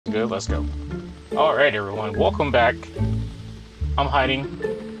Good, let's go. Alright, everyone, welcome back. I'm hiding.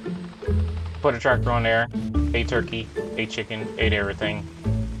 Put a tractor on there. Ate turkey, ate chicken, ate everything.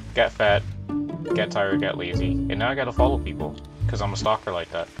 Got fat, got tired, got lazy. And now I gotta follow people. Because I'm a stalker like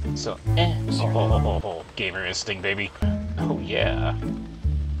that. So, gamer instinct, baby. Oh, yeah.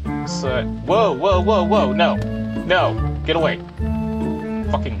 So, whoa, whoa, whoa, whoa, no. No, get away.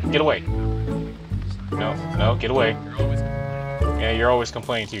 Fucking, get away. No, no, get away. Yeah, you're always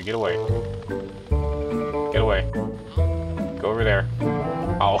complaining too. Get away. Get away. Go over there.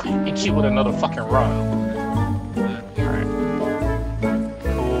 I'll hit you with another fucking run. Alright.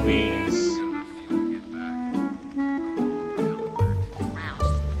 Cool beans.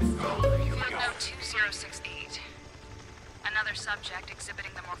 Field note 2068. Another subject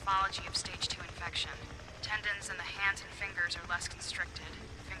exhibiting the morphology of stage 2 infection. Tendons in the hands and fingers are less constricted.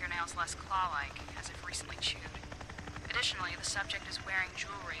 Fingernails less claw-like, as if recently chewed. Additionally, the subject is wearing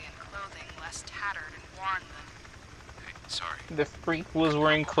jewelry and clothing less tattered and worn than... Hey, sorry. The freak was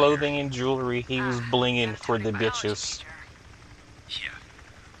wearing clothing and jewelry. He was blinging for the bitches. Yeah,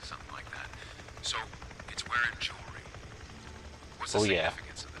 something like that. So, it's wearing jewelry. What's the Oh, yeah.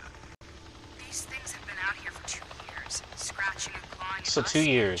 significance of that? These things have been out here for 2 years, scratching and clawing So at us 2 and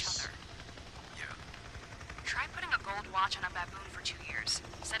each years. other. Yeah. Try putting a gold watch on a baboon for 2 years.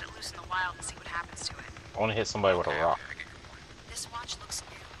 Set it loose in the wild and see what happens to it. I want to hit somebody with a rock. I get your point. This watch looks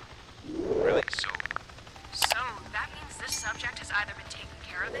new. Really? So, That means this subject has either been taking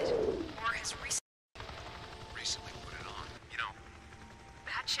care of it, or has recently put it on. You know,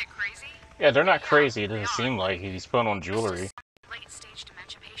 that shit crazy? Yeah, they're not crazy. It doesn't seem like he's putting on jewelry. Late-stage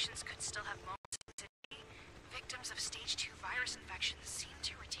dementia patients could still have moments of lucidity. Victims of stage 2 virus infections seem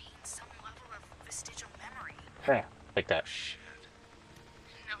to retain some level of vestigial memory. Yeah, like that. shit.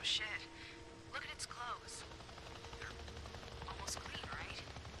 No shit. Look at its clothes. They're almost clean, right?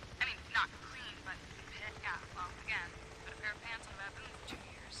 I mean, not clean, but yeah, well, again, put a pair of pants on a baboon for 2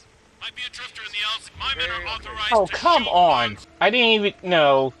 years. Might be a drifter in the Alps. My men are authorized Oh, to come shoot on! bugs. I didn't even...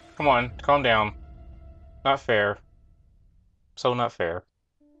 No. Come on, calm down. Not fair. So not fair.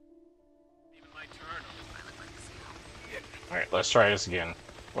 Even my turn. Alright, let's try this again.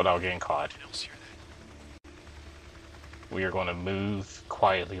 Without getting caught. Anyone else hear that? We are going to move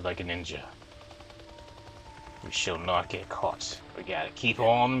quietly like a ninja. We shall not get caught. We gotta keep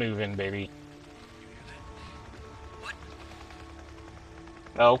on moving, baby. You hear that? What?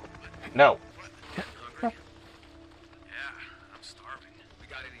 No. No. Hungry? Yeah, I'm starving. We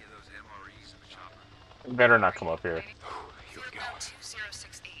got any of those MREs in the chopper? You better not come up here. Here we Field go. note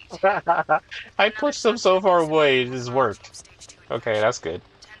 2068. I pushed them so far away, it just worked. Okay, that's good.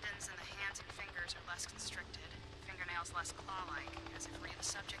 Tendons in the hands and fingers are less constricted. Fingernails less claw-like, as if the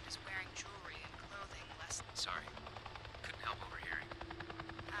subject is wearing jewelry and clothing less... Sorry. Couldn't help overhearing.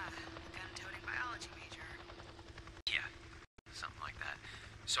 the gun-toting biology major. Yeah, something like that.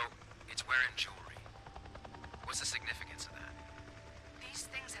 So, it's wearing jewelry. What's the significance of that?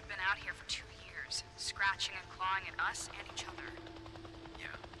 These things have been out here for 2 years, scratching and clawing at us and each other.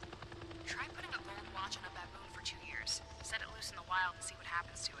 Yeah. Try putting a gold watch on a baboon for 2 years. Set it loose in the wild and see what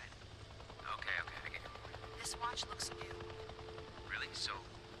happens to it. Okay, I get your point. This watch looks new. Really? So,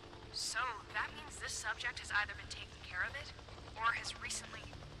 That means this subject has either been taking care of it, or has recently...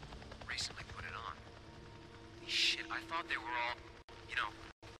 recently put it on. Shit, I thought they were all, you know...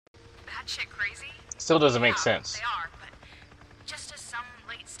 That shit crazy? Still doesn't make Yeah, sense. They are, but just as some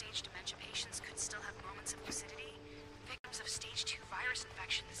late-stage dementia patients could still have moments of lucidity, victims of stage 2 virus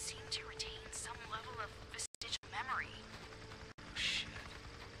infections seem to retain some level of vestigial memory. Shit.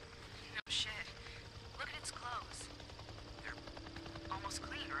 No shit. Look at its clothes. They're almost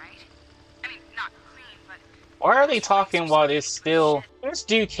clean, right? I mean, not clean, but... Why are they talking while it's still... This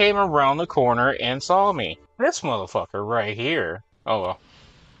dude came around the corner and saw me. This motherfucker right here. Oh well.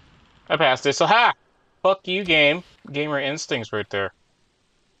 I passed it, so ha! Fuck you, game. Gamer instincts right there.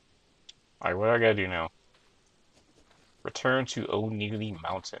 Alright, what do I gotta do now? Return to O'Neely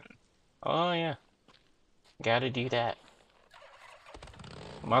Mountain. Oh yeah. Gotta do that.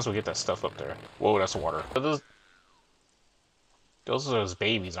 Might as well get that stuff up there. Whoa, that's water. Those are those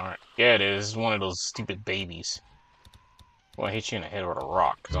babies, aren't? Yeah, it is. It's one of those stupid babies. I wanna hit you in the head with a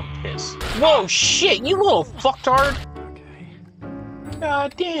rock, because I'm pissed. Whoa, shit! You little fucktard! Okay.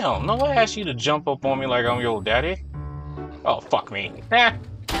 God damn, no I asked you to jump up on me like I'm your daddy. Oh, fuck me. Eh.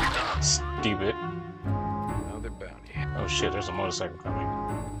 Stupid. Another bounty. Oh shit, there's a motorcycle coming.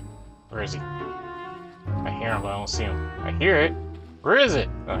 Where is he? I hear him, but I don't see him. I hear it. Where is it?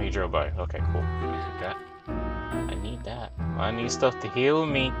 Oh, he drove by. Okay, cool. I need that. I need that. I need stuff to heal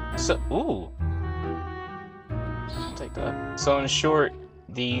me. So, ooh. I'll take that. So in short,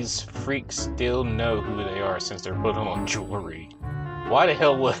 these freaks still know who they are since they're putting on jewelry. Why the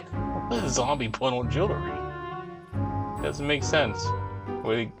hell would a zombie put on jewelry? Doesn't make sense.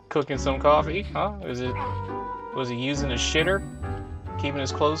 Was he cooking some coffee? Huh? Was he using a shitter? Keeping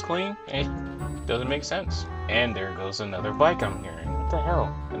his clothes clean? Doesn't make sense. And there goes another bike I'm hearing. What the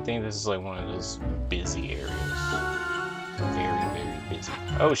hell? I think this is like one of those busy areas. Very, very busy.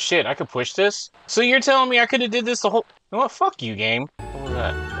 Oh shit, I could push this? So you're telling me I could have did this the whole... You know what? Fuck you, game. What was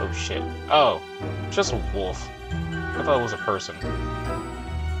that? Oh shit. Oh, just a wolf. I thought it was a person.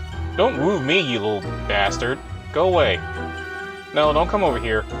 Don't woo me, you little bastard. Go away. No, don't come over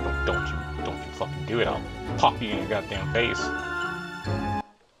here. Don't you fucking do it. I'll pop you in your goddamn face.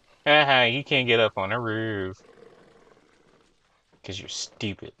 Haha, you can't get up on the roof. Because you're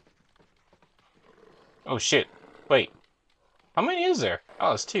stupid. Oh shit. Wait. How many is there?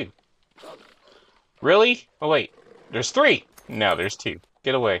 Oh, it's 2. Really? Oh wait. There's 3! No, there's 2.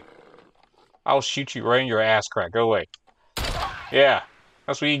 Get away. I'll shoot you right in your ass crack. Go away. Yeah.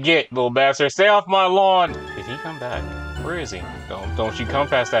 That's what you get, little bastard. Stay off my lawn! Did he come back? Where is he? Don't you come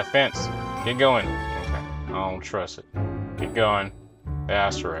past that fence. Get going. Okay. I don't trust it. Get going.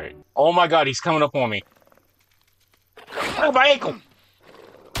 That's right. Oh my god, he's coming up on me. Oh, my ankle!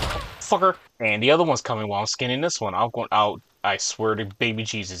 Fucker. And the other one's coming while I'm skinning this one. I swear to baby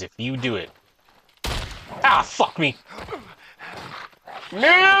Jesus, if you do it. Ah, fuck me!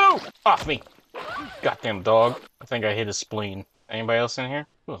 No! Off me! Goddamn dog. I think I hit his spleen. Anybody else in here?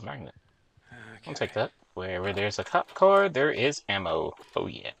 Ooh, a magnet. I'll take that. Wherever there's a cop car, there is ammo. Oh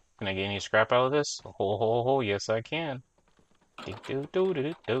yeah. Can I get any scrap out of this? Oh, yes I can.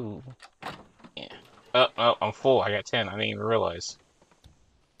 Do. Yeah. Oh, I'm full. I got 10. I didn't even realize.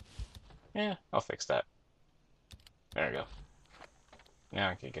 Yeah, I'll fix that. There we go. Now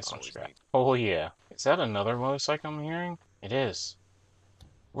I can get some scrap. Oh yeah. Is that another motorcycle I'm hearing? It is.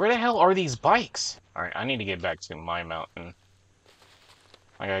 Where the hell are these bikes? Alright, I need to get back to my mountain.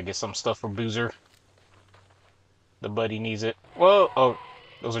 I gotta get some stuff for Boozer. The buddy needs it. Whoa! Oh,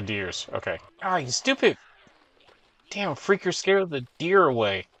 those are deers. Okay. Ah, you stupid! Damn, freaker scared the deer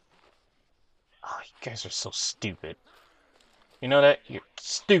away. Oh, you guys are so stupid. You know that? You're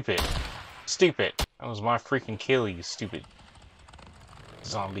stupid. Stupid. That was my freaking kill, you stupid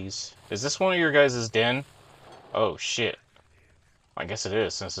zombies. Is this one of your guys' den? Oh, shit. I guess it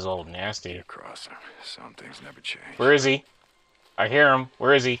is, since it's all nasty. Across him. Some things never change. Where is he? I hear him.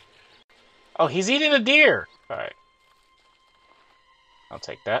 Where is he? Oh, he's eating a deer! Alright. I'll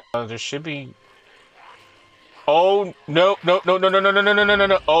take that. There should be... Oh, no.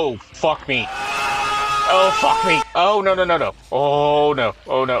 Oh, fuck me. Oh, fuck me. Oh, no. Oh, no.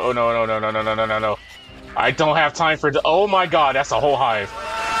 Oh, no. I don't have time for... Oh, my God. That's a whole hive.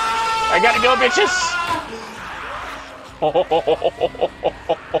 I gotta go, bitches.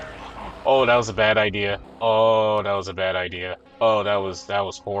 Oh, that was a bad idea. Oh, that was a bad idea. Oh, that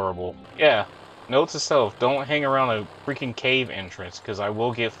was horrible. Yeah. Note to self, don't hang around a freaking cave entrance, because I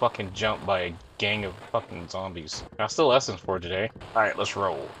will get fucking jumped by a gang of fucking zombies. Got still lessons for today. Alright, let's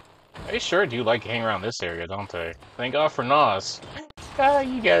roll. They sure do like hanging around this area, don't they? Thank God for Nas. Ah,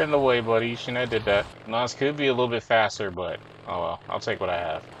 you got in the way, buddy. You shouldn't have did that. Nas could be a little bit faster, but oh well. I'll take what I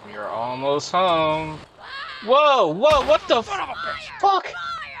have. You're almost home. Whoa, what the fuck?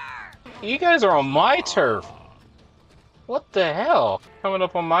 You guys are on my turf. What the hell? Coming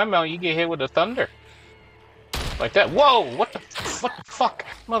up on my mount, you get hit with the thunder. Like that. Whoa! What the fuck?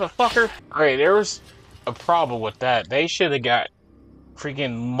 Motherfucker! Alright, there was a problem with that. They should have got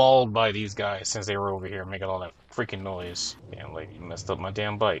freaking mauled by these guys since they were over here making all that freaking noise. Damn lady messed up my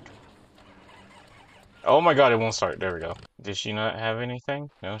damn bike. Oh my god, it won't start. There we go. Did she not have anything?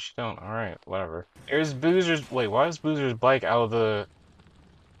 No, she don't. Alright, whatever. There's Boozer's... Wait, why is Boozer's bike out of the...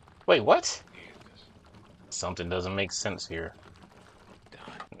 Wait, what? Something doesn't make sense here.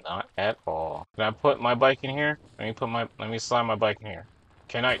 Not at all. Can I put my bike in here? Let me slide my bike in here.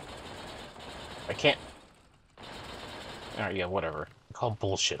 Can I? I can't. Alright, yeah, whatever. Call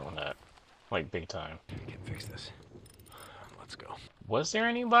bullshit on that. Like, big time. We can fix this. Let's go. Was there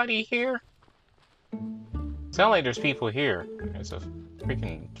anybody here? Sound like there's people here. There's a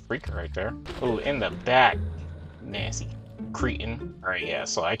freaking freaker right there. Oh, in the back. Nasty. Cretin. Alright, yeah,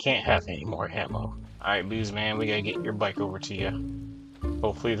 so I can't have any more ammo. Alright, Booze Man, we gotta get your bike over to you.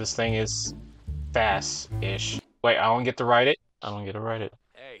 Hopefully this thing is fast-ish. Wait, I don't get to ride it? I don't get to ride it.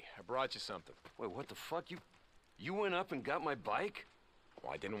 Hey, I brought you something. Wait, what the fuck? You went up and got my bike?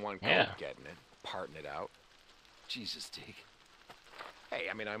 Well, I didn't want Yeah. Colt getting it, parting it out. Jesus, Teague. Hey,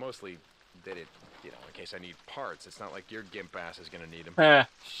 I mean, I mostly did it, you know, in case I need parts. It's not like your gimp ass is gonna need them. Eh.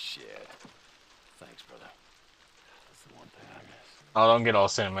 Shit. Thanks, brother. That's the one thing I miss. Oh, don't get all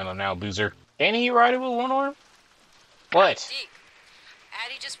sentimental now, Boozer. Can he ride it with one arm? What? Deke,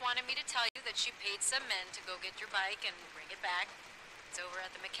 Addie just wanted me to tell you that she paid some men to go get your bike and bring it back. It's over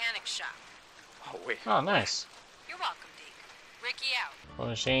at the mechanic's shop. Oh, wait. Oh, nice. You're welcome, Deke. Ricky out.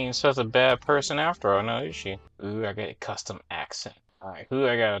 Well, she ain't such a bad person after all, now is she? Ooh, I got a custom accent. Alright, who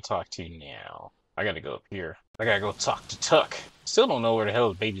I gotta talk to now? I gotta go up here. I gotta go talk to Tuck. Still don't know where the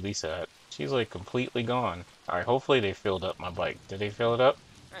hell is baby Lisa at. She's like completely gone. Alright, hopefully they filled up my bike. Did they fill it up?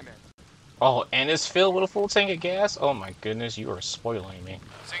 Hey, man. Oh, and it's filled with a full tank of gas? Oh my goodness, you are spoiling me.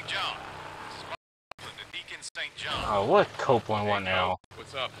 St. John. This is Copeland, the Deacon St. John. Oh, what Copeland want now?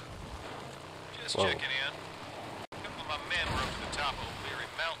 What's up? Just Whoa. checking in. A couple of my men were up to the top of O'Leary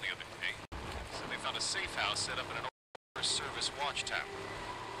Mountain the other day. Said they found a safe house set up in an old service watchtower.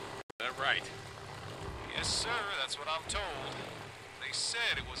 Is that right? Yes, sir, that's what I'm told. They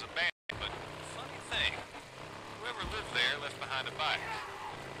said it was abandoned, but funny thing, whoever lived there left behind a bike.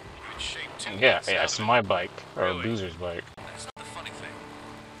 Good shape, too. Yeah, by the yeah, it's sound of it. my bike. Or Really? Boozer's bike. That's not the funny thing.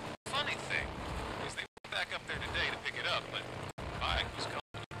 The funny thing is they went back up there today to pick it up, but the bike was gone.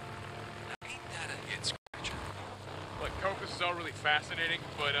 Now, ain't that a head scratcher? Look, Copus is all really fascinating,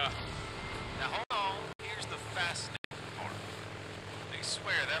 but, Now, hold on. Here's the fascinating part. They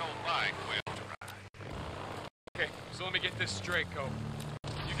swear that old bike will to ride. okay, so let me get this straight, Cope.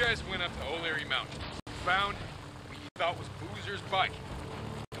 You guys went up to O'Leary Mountain, found what you thought was Boozer's bike.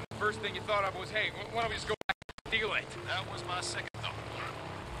 And the first thing you thought of was, hey, why don't we just go back and steal it? That was my second thought.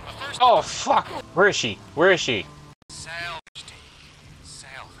 My first Oh, fuck! Where is she? Where is she? salvage, Deke.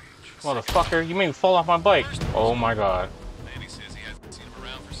 Salvage. Motherfucker, you made me fall off my bike. Oh my god. Manny says he hasn't seen him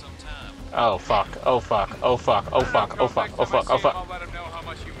around for some time. Oh fuck, oh fuck, oh fuck, oh fuck, oh fuck, oh fuck, oh fuck. I'll let him know how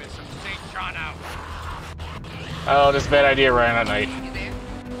much you miss him. St. John out. Oh, this is a bad idea right at night. You there?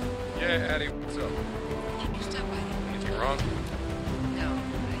 Yeah, Addie, what's up? Can you stop by? Anything wrong? No,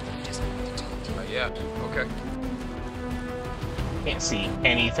 I just wanted to talk to you. Yeah, okay. Can't see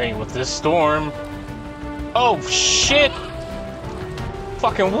anything with this storm. Oh shit!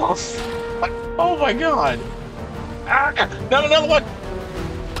 Fucking wolf! Oh my god! Ah, not another one!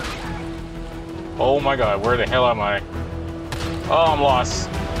 Oh my god, where the hell am I? Oh, I'm lost.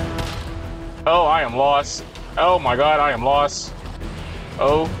 Oh, I am lost. Oh my god, I am lost.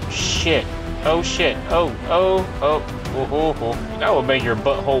 Oh shit. Oh shit. Oh, oh, oh. Oh, oh, oh. That will make your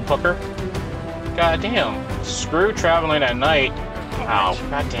butthole pucker. God damn. Screw traveling at night. Ow,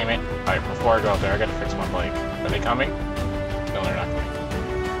 god damn it. Alright, before I go out there, I gotta fix my bike. Are they coming? No, they're not coming.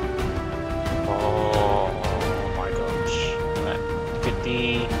 Oh my gosh.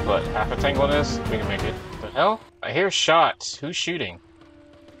 50, what, half a tank on this? We can make it. The hell? I hear shots. Who's shooting?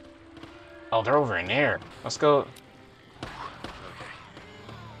 Oh, they're over in there. Let's go.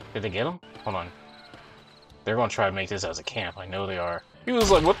 Did they get him? Hold on. They're gonna try to make this as a camp. I know they are. He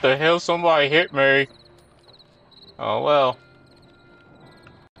was like, what the hell? Somebody hit me. Oh, well.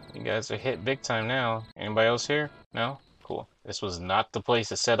 You guys are hit big time now. Anybody else here? No? Cool. This was not the place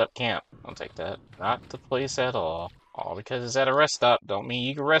to set up camp. I'll take that. Not the place at all. All because it's at a rest stop. Don't mean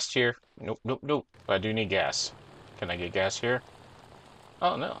you can rest here. Nope, nope, nope. But I do need gas. Can I get gas here?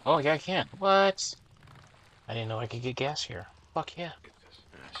 Oh, no. Oh, yeah, I can. What? I didn't know I could get gas here. Fuck yeah.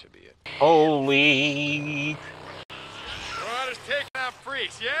 That should be it. Holy... Well, just taking out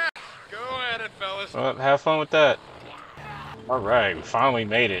freaks, yeah? Go at it, fellas. Well, have fun with that. Alright, we finally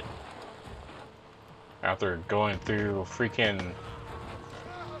made it. After going through freaking...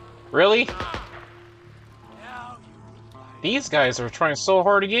 Really? These guys are trying so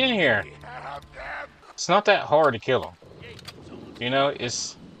hard to get in here. It's not that hard to kill them. You know,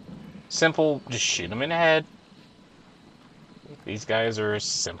 it's simple. Just shoot them in the head. These guys are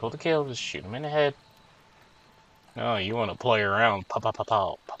simple to kill. Just shoot them in the head. No, you want to play around. Pop, pop, pop,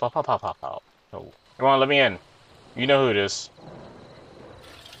 pop, pop, pop, pop, pop, pop. No. Come on, let me in. You know who it is.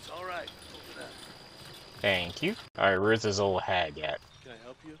 It's all right. Over that. Thank you. Alright, where's this old hag at? Can I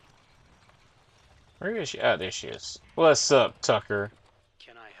help you? Where is she? Ah, there she is. What's up, Tucker?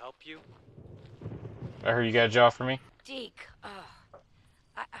 Can I help you? I heard you got a job for me? Deke,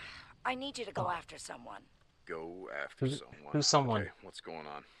 I need you to go after someone. Go after someone. Who's someone? Okay, what's going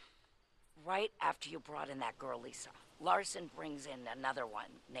on? Right after you brought in that girl, Lisa. Larson brings in another one.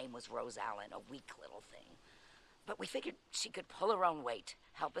 Name was Rose Allen, a weak little thing. But we figured she could pull her own weight,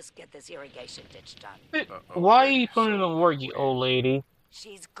 help us get this irrigation ditch done. Why are you putting in the work, you old lady?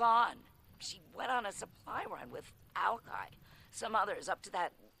 She's gone. She went on a supply run with Alki. Some others up to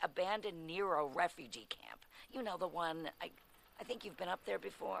that abandoned Nero refugee camp. You know the one, I think you've been up there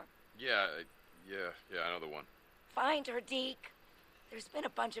before. Yeah, I know the one. Find her, Deke. There's been a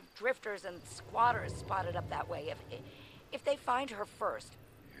bunch of drifters and squatters spotted up that way. If they find her first.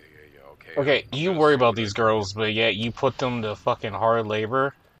 Okay. Okay, I'm you gonna worry see about what I these can do. girls, but yet you put them to fucking hard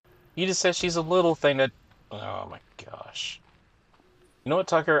labor. You just said she's a little thing that... Oh my gosh. You know what,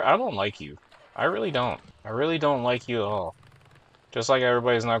 Tucker? I don't like you. I really don't. I really don't like you at all. Just like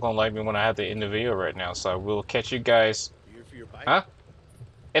everybody's not gonna like me when I have to end the video right now. So I will catch you guys, Here for your bike? huh?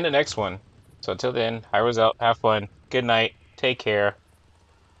 In the next one. So until then, I was out. Have fun. Good night. Take care.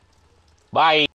 Bye.